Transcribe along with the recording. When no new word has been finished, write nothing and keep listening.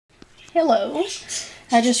Hello.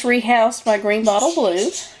 I just rehoused my green bottle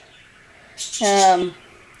blue.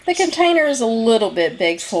 The container is a little bit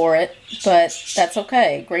big for it, but that's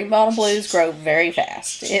okay. Green bottle blues grow very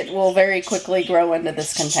fast. It will very quickly grow into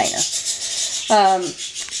this container.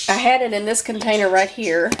 I had it in this container right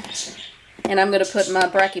here, and I'm going to put my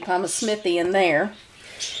Brachypelma smithi in there.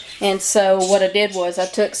 And so what I did was I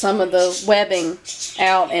took some of the webbing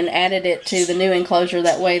out and added it to the new enclosure.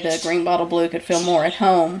 That way the green bottle blue could feel more at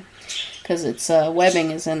home, because its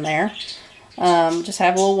webbing is in there. Just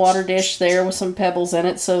have a little water dish there with some pebbles in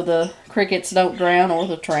it so the crickets don't drown, or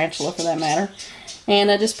the tarantula for that matter.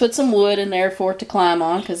 And I just put some wood in there for it to climb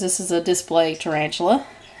on, because this is a display tarantula.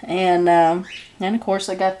 And of course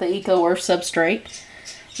I got the Eco Earth substrate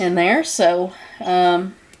in there. So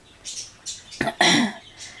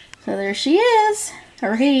so there she is,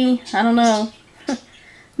 or he, I don't know.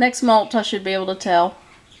 Next molt I should be able to tell.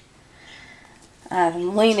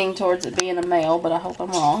 I'm leaning towards it being a male, but I hope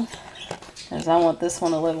I'm wrong, because I want this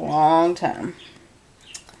one to live a long time.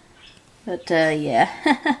 But yeah,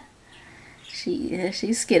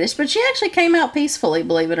 she's skittish, but she actually came out peacefully,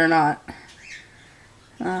 believe it or not.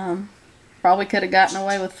 Probably could have gotten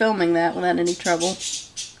away with filming that without any trouble.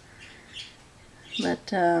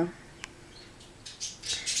 But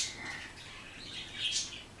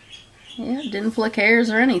yeah, didn't flick hairs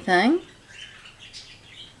or anything.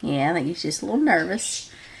 Yeah, I think he's just a little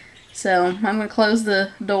nervous. So I'm going to close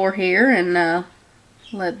the door here and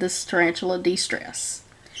let this tarantula de-stress.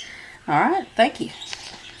 Alright, thank you.